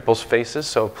some people's faces,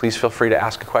 so please feel free to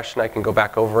ask a question. I can go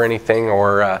back over anything,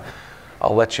 or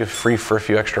I'll let you free for a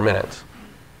few extra minutes.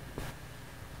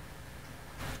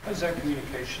 How does that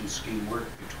communication scheme work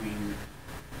between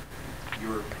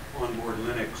your onboard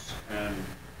Linux and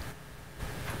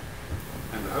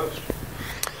the host?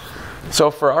 So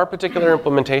for our particular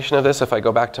implementation of this, if I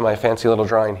go back to my fancy little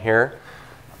drawing here,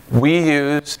 we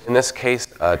use, in this case,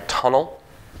 a tunnel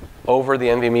over the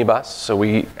NVMe bus. So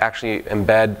we actually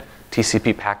embed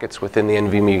TCP packets within the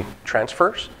NVMe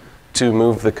transfers to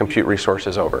move the compute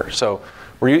resources over. So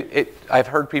I've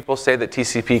heard people say that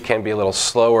TCP can be a little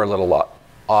slow or a little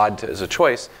odd as a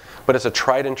choice, but it's a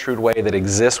tried and true way that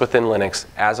exists within Linux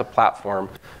as a platform.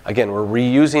 Again, we're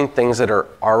reusing things that are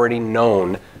already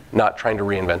known, not trying to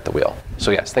reinvent the wheel.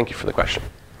 So yes, thank you for the question.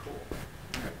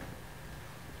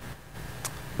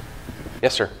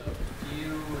 Yes, sir.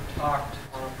 You talked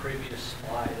on a previous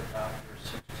slide about your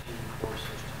 16-core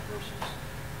system versus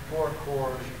 4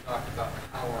 cores. You talked about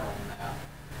power on that.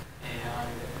 And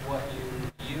what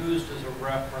you used as a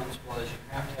reference was you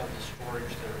have to have the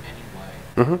storage there anyway.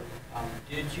 Mm-hmm.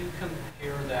 Did you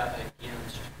compare that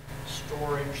against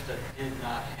storage that did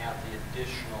not have the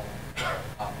additional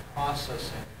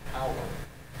processing power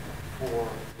for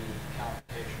the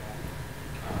computational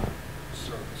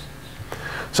services?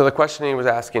 So the question he was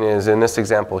asking is, in this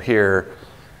example here,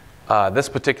 this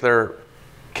particular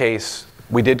case,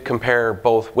 we did compare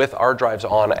both with our drives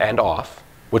on and off,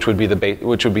 which would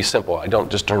be simple. I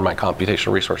don't just turn my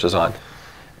computational resources on.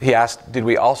 He asked, did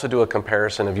we also do a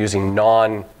comparison of using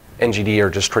non-NGD or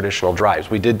just traditional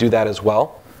drives? We did do that as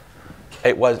well.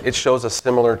 It shows a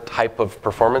similar type of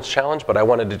performance challenge, but I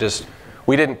wanted to just,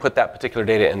 we didn't put that particular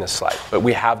data in this slide, but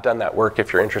we have done that work.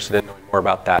 If you're interested in knowing more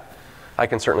about that, I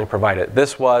can certainly provide it.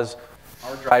 This was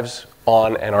our drives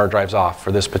on and our drives off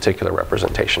for this particular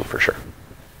representation for sure.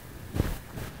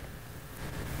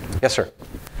 Yes, sir.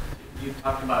 You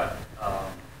talked about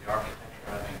the architecture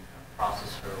having a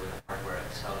processor with hardware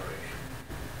acceleration.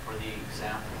 For the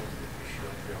examples that you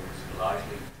showed there, was it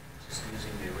largely just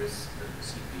using the RISC of the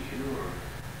CPU, or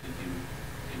did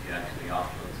you actually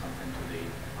offload something to the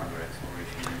hardware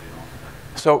acceleration engine also?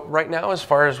 So right now, as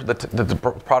far as the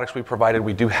products we provided,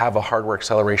 we do have a hardware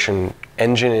acceleration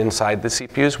engine inside the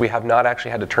CPUs. We have not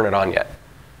actually had to turn it on yet.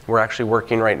 We're actually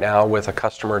working right now with a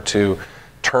customer to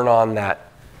turn on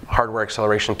that hardware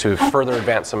acceleration to further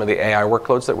advance some of the AI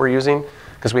workloads that we're using.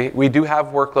 Because we do have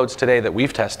workloads today that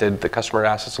we've tested, the customer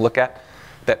asked us to look at,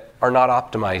 that are not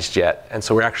optimized yet. And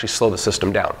so we're actually slow the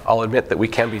system down. I'll admit that we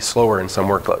can be slower in some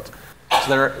workloads.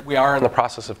 So we are in the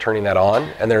process of turning that on.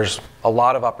 And there's a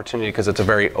lot of opportunity because it's a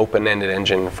very open-ended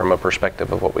engine from a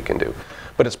perspective of what we can do.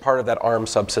 But it's part of that ARM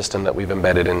subsystem that we've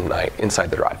embedded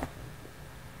inside the drive.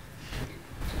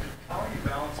 How are you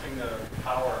balancing the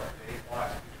power of the 8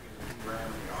 blocks between the DRAM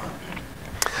and the ARM?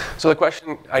 So the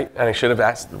question, I should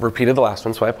have repeated the last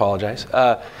one, so I apologize.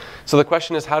 So the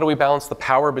question is, how do we balance the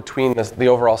power between the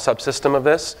overall subsystem of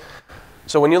this?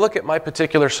 So when you look at my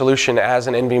particular solution as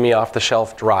an NVMe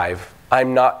off-the-shelf drive,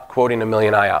 I'm not quoting a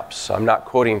million IOPS. I'm not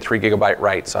quoting 3 GB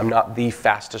writes. I'm not the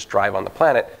fastest drive on the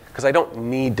planet because I don't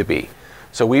need to be.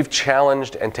 So we've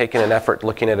challenged and taken an effort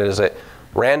looking at it as a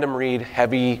random read,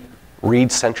 heavy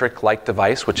read-centric like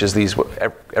device, which is what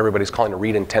everybody's calling a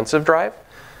read-intensive drive.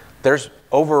 There's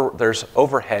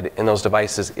overhead in those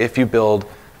devices if you build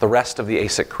the rest of the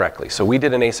ASIC correctly. So we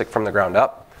did an ASIC from the ground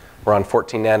up. We're on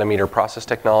 14 nanometer process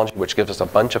technology, which gives us a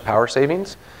bunch of power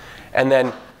savings. And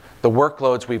then the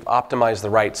workloads, we've optimized the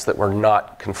writes that we're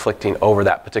not conflicting over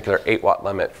that particular 8 watt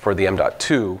limit for the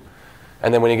M.2.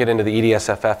 And then when you get into the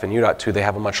EDSFF and U.2, they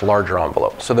have a much larger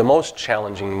envelope. So the most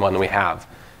challenging one we have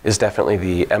is definitely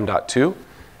the M.2.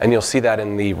 And you'll see that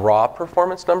in the raw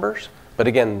performance numbers. But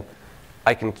again,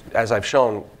 as I've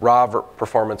shown, raw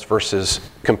performance versus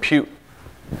compute,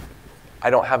 I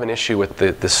don't have an issue with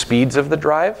the speeds of the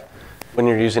drive when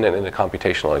you're using it in a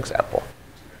computational example.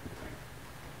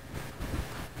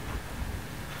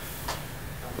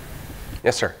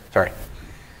 Yes, sir. Sorry.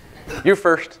 You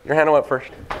first. Your hand went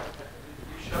first.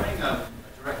 You're showing a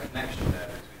direct connection there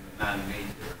between the NAND major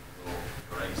and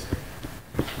your ASIC.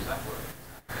 Does that work?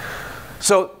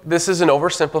 So this is an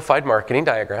oversimplified marketing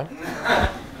diagram.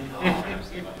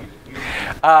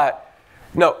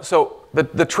 No, so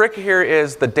the trick here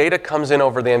is the data comes in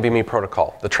over the NVMe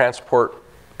protocol, the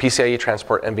PCIe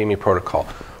transport NVMe protocol.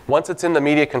 Once it's in the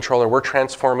media controller, we're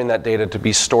transforming that data to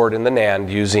be stored in the NAND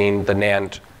using the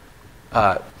NAND,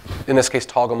 in this case,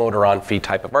 toggle mode or on-feed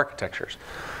type of architectures.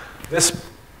 This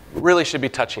really should be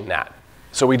touching that.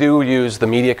 So we do use the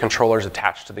media controllers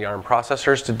attached to the ARM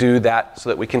processors to do that so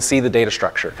that we can see the data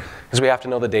structure. Because we have to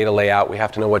know the data layout, we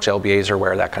have to know which LBAs are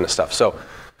where, that kind of stuff.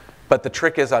 But the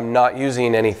trick is I'm not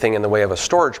using anything in the way of a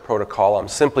storage protocol. I'm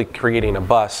simply creating a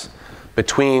bus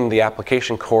between the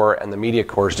application core and the media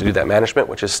cores to do that management,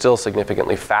 which is still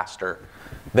significantly faster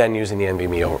than using the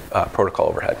NVMe protocol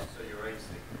overhead. So your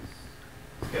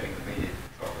ASIC is getting the media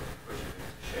controller to push it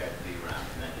into shared DRAM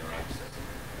and then you're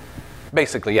accessing it?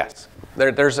 Basically, yes.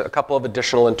 There's a couple of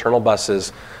additional internal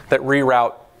buses that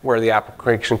reroute where the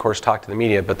application cores talk to the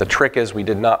media, but the trick is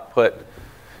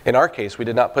in our case, we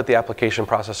did not put the application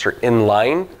processor in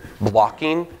line,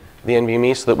 blocking the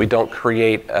NVMe so that we don't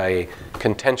create a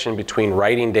contention between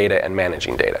writing data and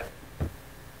managing data.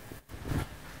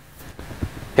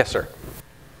 Yes, sir.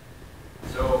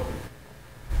 So,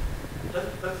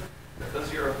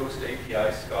 does your host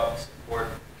API scope support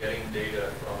getting data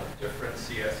from a different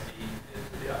CSD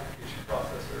into the application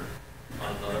processor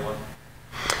on another one?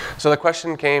 So the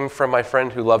question came from my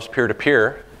friend who loves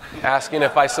peer-to-peer, asking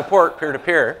if I support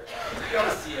peer-to-peer. You're on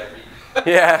a CMB.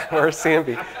 Yeah, we're a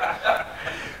CMB.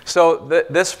 So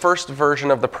this first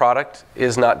version of the product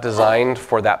is not designed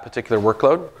for that particular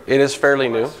workload. It is fairly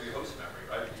new. Host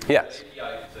memory, right? Yes. The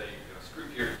API can say, screw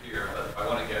peer-to-peer, but if I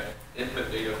want to get input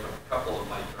data from a couple of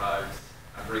my drives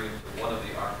and bring it to one of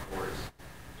the ARM cores,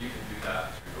 you can do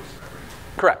that through host memory.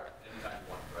 Correct. Anytime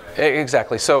you want, right?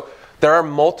 Exactly. So there are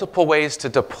multiple ways to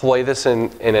deploy this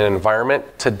in an environment.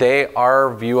 Today,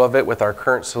 our view of it with our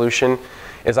current solution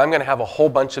is I'm going to have a whole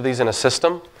bunch of these in a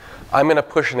system. I'm going to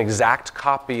push an exact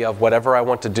copy of whatever I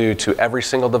want to do to every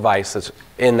single device that's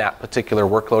in that particular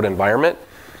workload environment.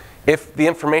 If the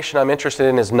information I'm interested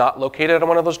in is not located on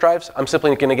one of those drives, I'm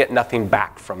simply going to get nothing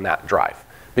back from that drive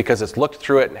because it's looked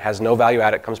through it and has no value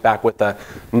add. It comes back with a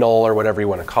null or whatever you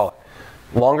want to call it.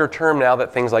 Longer term, now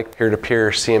that things like peer-to-peer,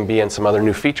 CMB, and some other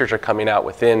new features are coming out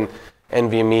within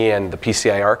NVMe and the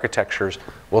PCI architectures,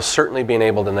 we'll certainly be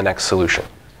enabled in the next solution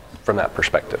from that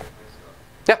perspective.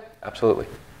 Yeah, absolutely.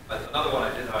 Another one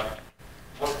I did have.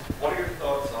 What are your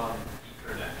thoughts on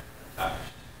Ethernet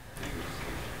attached to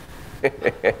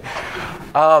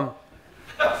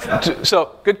your solution?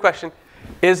 So, good question.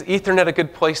 Is Ethernet a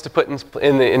good place to put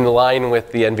in line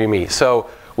with the NVMe? So,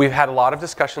 we've had a lot of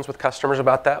discussions with customers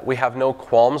about that. We have no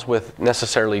qualms with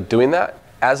necessarily doing that.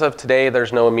 As of today,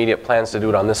 there's no immediate plans to do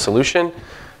it on this solution.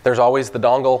 There's always the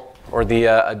dongle or the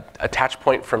attach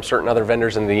point from certain other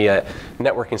vendors in the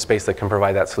networking space that can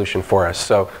provide that solution for us.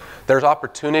 So there's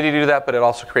opportunity to do that, but it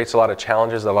also creates a lot of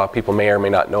challenges that a lot of people may or may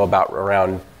not know about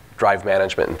around drive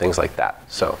management and things like that.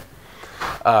 So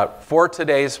for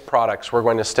today's products, we're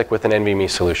going to stick with an NVMe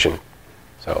solution.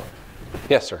 So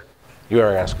yes, sir. You are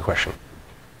going to ask a question.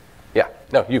 Yeah.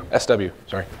 No, you. SW.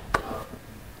 Sorry.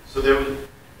 So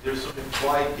there's some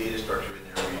implied data structure in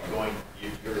there where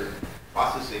you're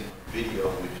processing video,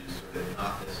 which is sort of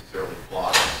not necessarily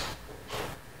blocks.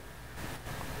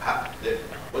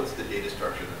 What's the data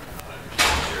structure that I'm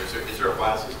not understanding? Is there a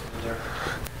file system in there?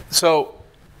 So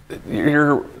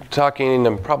you're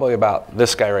talking probably about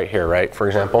this guy right here, right, for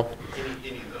example?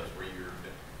 Any of those where you're...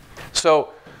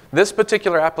 So this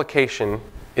particular application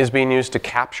is being used to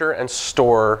capture and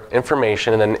store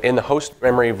information, and then in the host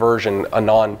memory version, a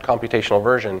non-computational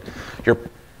version, you're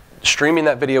streaming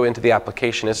that video into the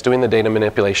application. It's doing the data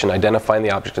manipulation, identifying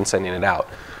the object, and sending it out.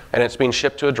 And it's being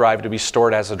shipped to a drive to be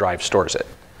stored as the drive stores it.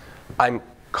 I'm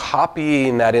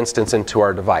copying that instance into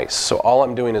our device. So all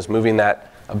I'm doing is moving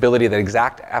that ability, that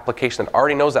exact application that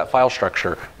already knows that file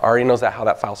structure, already knows how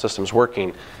that file system is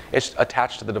working. It's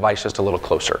attached to the device just a little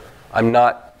closer. I'm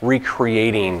not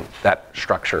recreating that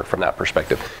structure from that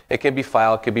perspective. It can be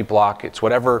file, it could be block, it's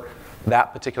whatever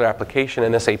that particular application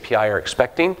and this API are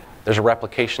expecting. There's a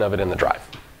replication of it in the drive.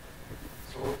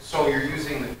 So you're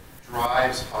using the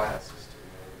drive's file system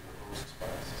or the host's file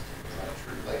system, is that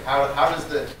true? Like how does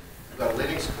you've got a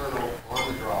Linux kernel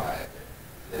on the drive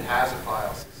that has a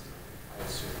file system, I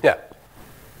assume? Yeah.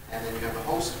 And then you have the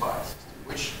host file system.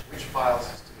 Which file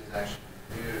system is actually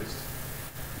used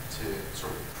to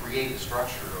sort of create the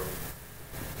structure of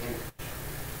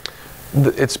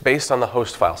image? It's based on the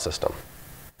host file system. And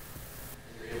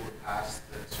you're able to pass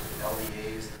the sort of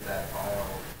LEAs that file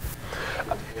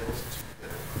entails to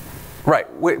Right,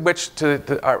 which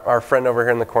to our friend over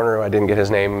here in the corner, who I didn't get his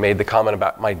name, made the comment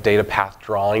about my data path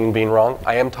drawing being wrong.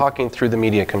 I am talking through the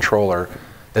media controller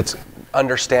that's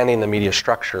understanding the media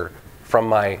structure from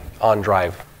my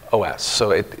on-drive OS. So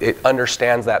it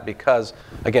understands that because,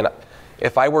 again,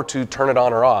 if I were to turn it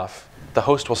on or off, the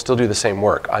host will still do the same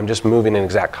work. I'm just moving an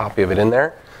exact copy of it in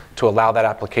there to allow that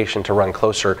application to run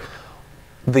closer.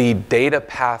 The data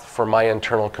path for my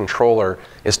internal controller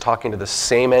is talking to the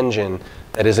same engine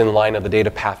that is in line of the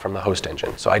data path from the host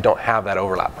engine. So I don't have that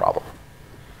overlap problem.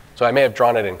 So I may have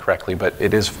drawn it incorrectly, but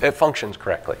it functions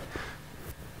correctly.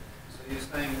 So you're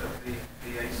saying that the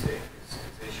ASIC is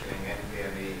issuing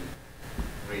NVMe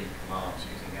read commands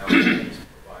using LEDs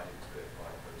provided to it by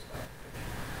host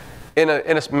application?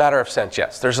 In a matter of sense,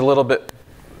 yes. There's a little bit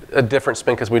a different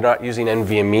spin because we're not using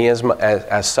NVMe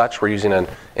as such. We're using an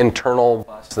internal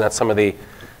bus, and that's some of the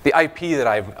IP that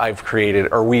I've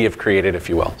created, or we have created, if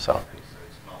you will. So.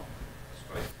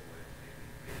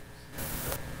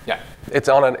 Yeah, it's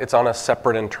on a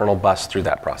separate internal bus through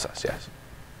that process. Yes.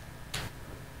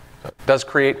 So it does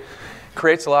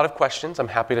creates a lot of questions. I'm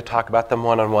happy to talk about them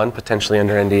one-on-one, potentially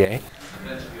under NDA.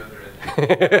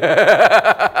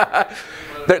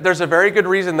 There's a very good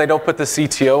reason they don't put the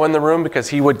CTO in the room, because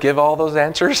he would give all those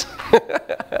answers.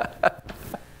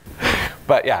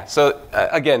 But yeah, so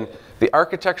again, the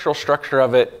architectural structure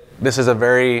of it, this is a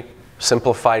very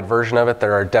simplified version of it.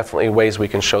 There are definitely ways we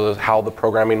can show how the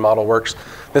programming model works.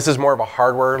 This is more of a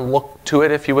hardware look to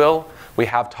it, if you will. We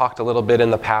have talked a little bit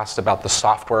in the past about the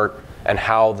software and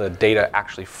how the data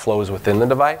actually flows within the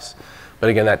device. But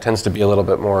again, that tends to be a little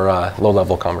bit more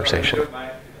low-level conversation.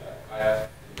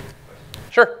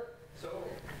 Sure.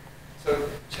 So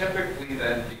typically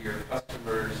then, do your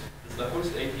customers, does the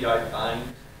host API bind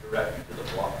directly to the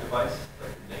block device,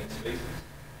 like the namespaces?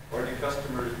 Or do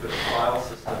customers put a file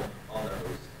system on their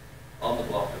host, on the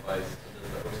block device, and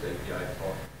does the host API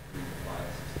talk through the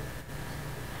file system?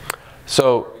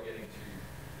 So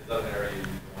Is that an area you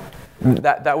want?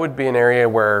 that would be an area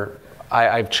where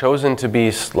I've chosen to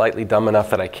be slightly dumb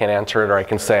enough that I can't answer it, or I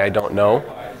can say I don't know.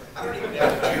 I don't even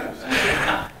have to choose.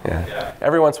 Yeah.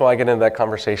 Every once in a while I get into that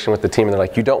conversation with the team and they're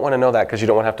like, you don't want to know that because you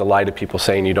don't want to have to lie to people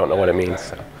saying you don't know what it means.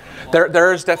 So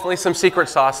there is definitely some secret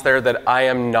sauce there that I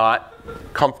am not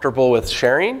comfortable with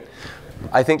sharing.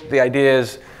 I think the idea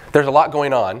is there's a lot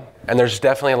going on and there's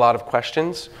definitely a lot of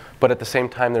questions, but at the same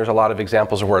time there's a lot of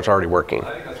examples of where it's already working.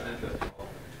 I think that's an interesting one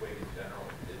for the TWG in general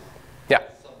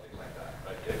is something like that,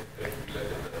 right? If you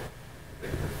look at the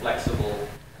flexible,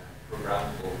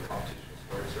 programmable computational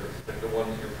storage services, like the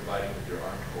ones you're providing with your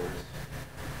ARM cores,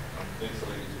 Link's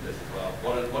alluded to this as well.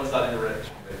 What does that enrich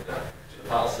with the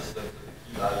file systems and the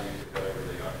key values or whatever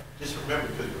they are? Just remember,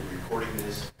 because we're recording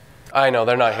this. I know,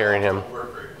 they're not hearing him.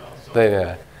 Work very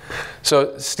well,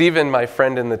 So Stephen, my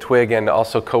friend in the TWG and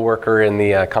also co-worker in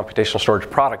the Computational Storage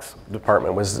Products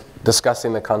department, was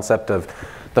discussing the concept of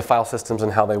the file systems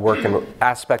and how they work and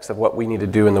aspects of what we need to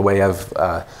do in the way of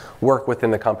work within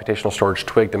the Computational Storage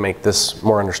TWG to make this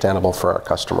more understandable for our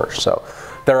customers. So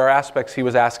there are aspects he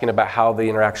was asking about how the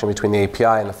interaction between the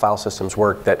API and the file systems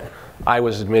work that I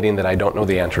was admitting that I don't know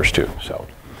the answers to. So,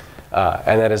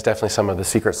 and that is definitely some of the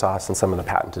secret sauce and some of the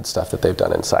patented stuff that they've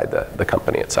done inside the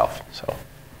company itself. So,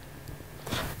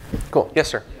 cool. Yes,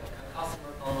 sir.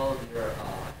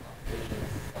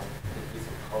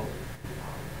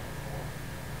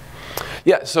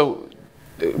 Yeah, so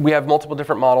we have multiple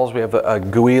different models. We have a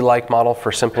GUI-like model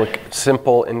for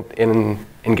simple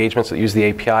engagements that use the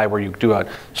API, where you do a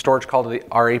storage call to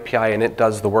our API, and it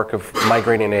does the work of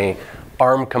migrating a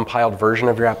ARM-compiled version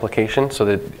of your application, so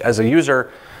that as a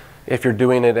user, if you're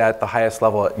doing it at the highest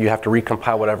level, you have to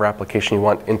recompile whatever application you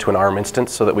want into an ARM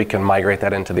instance so that we can migrate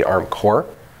that into the ARM core.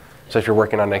 So if you're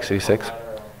working on x86.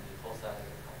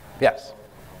 Yes.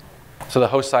 So the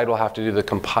host side will have to do the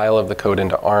compile of the code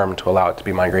into ARM to allow it to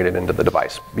be migrated into the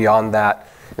device. Beyond that,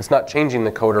 it's not changing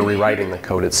the code or rewriting the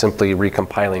code. It's simply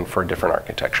recompiling for a different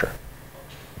architecture.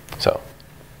 So,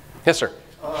 yes, sir.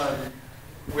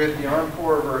 With the ARM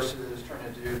core versus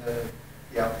trying to do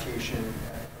the application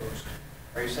at host,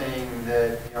 are you saying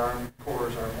that the ARM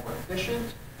cores are more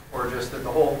efficient, or just that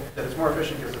that it's more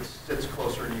efficient because it sits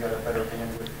closer and you got a better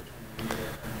bandwidth between media?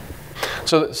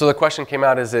 So the question came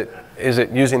out, is it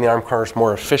using the ARM cores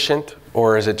more efficient,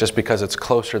 or is it just because it's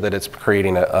closer that it's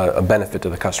creating a benefit to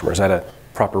the customer? Is that a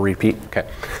proper repeat? Okay.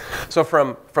 So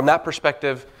from that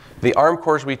perspective, the ARM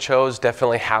cores we chose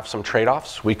definitely have some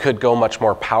trade-offs. We could go much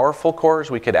more powerful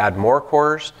cores. We could add more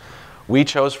cores. We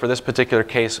chose for this particular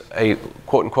case a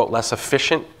quote-unquote less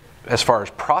efficient as far as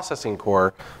processing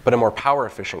core, but a more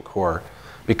power-efficient core,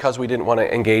 because we didn't want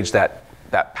to engage that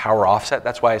power offset.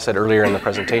 That's why I said earlier in the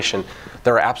presentation,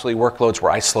 there are absolutely workloads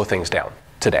where I slow things down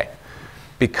today.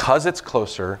 Because it's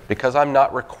closer, because I'm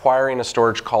not requiring a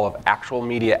storage call of actual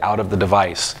media out of the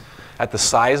device, at the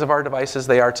size of our devices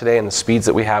they are today and the speeds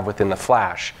that we have within the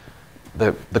flash,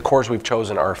 the cores we've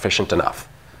chosen are efficient enough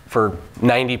for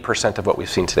 90% of what we've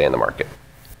seen today in the market.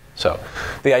 So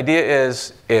the idea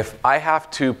is, if I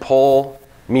have to pull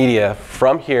media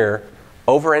from here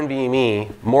over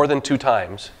NVMe more than 2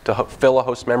 times to fill a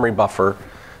host memory buffer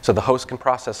so the host can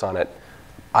process on it,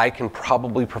 I can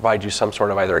probably provide you some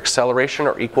sort of either acceleration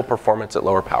or equal performance at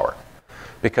lower power.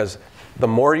 Because the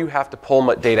more you have to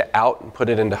pull data out and put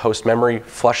it into host memory,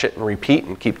 flush it and repeat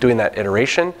and keep doing that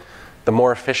iteration, the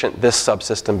more efficient this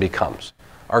subsystem becomes.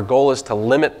 Our goal is to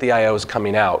limit the IOs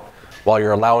coming out while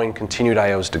you're allowing continued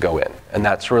IOs to go in. And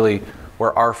that's really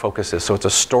where our focus is. So it's a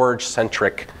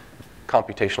storage-centric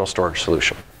computational storage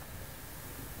solution.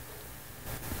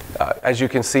 As you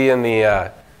can see in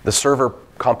the server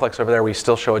complex over there, we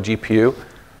still show a GPU.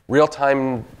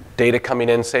 Real-time data coming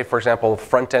in, say for example,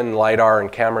 front-end LiDAR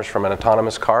and cameras from an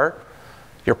autonomous car,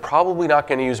 you're probably not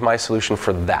going to use my solution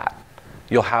for that.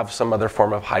 You'll have some other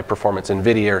form of high-performance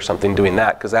NVIDIA or something doing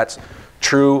that, because that's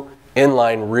true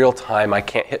inline real-time, I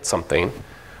can't hit something.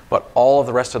 But all of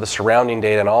the rest of the surrounding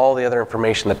data and all the other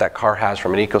information that car has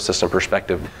from an ecosystem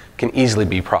perspective can easily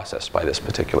be processed by this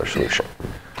particular solution.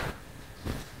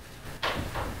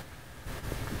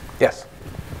 Yes?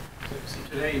 So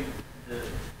today, the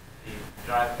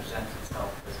drive presents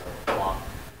itself as a block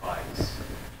device.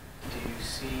 Do you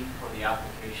see for the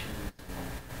applications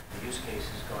and the use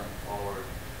cases going forward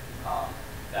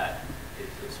that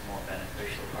it's more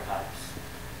beneficial perhaps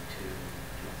to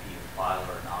be a file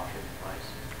or an object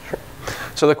device? Sure.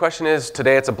 So the question is,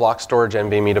 today it's a block storage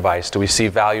NVMe device. Do we see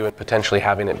value in potentially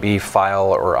having it be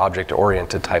file or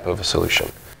object-oriented type of a solution?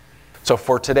 So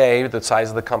for today, the size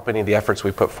of the company, the efforts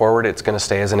we put forward, it's going to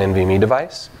stay as an NVMe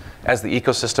device. As the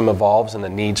ecosystem evolves and the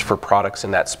needs for products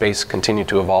in that space continue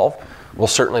to evolve, we'll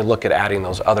certainly look at adding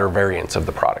those other variants of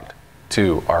the product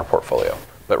to our portfolio.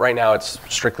 But right now, it's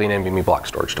strictly an NVMe block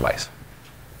storage device.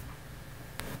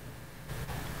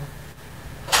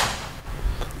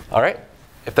 All right.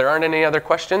 If there aren't any other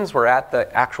questions, we're at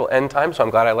the actual end time, so I'm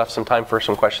glad I left some time for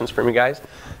some questions from you guys.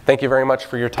 Thank you very much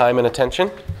for your time and attention,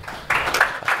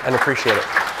 and appreciate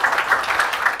it.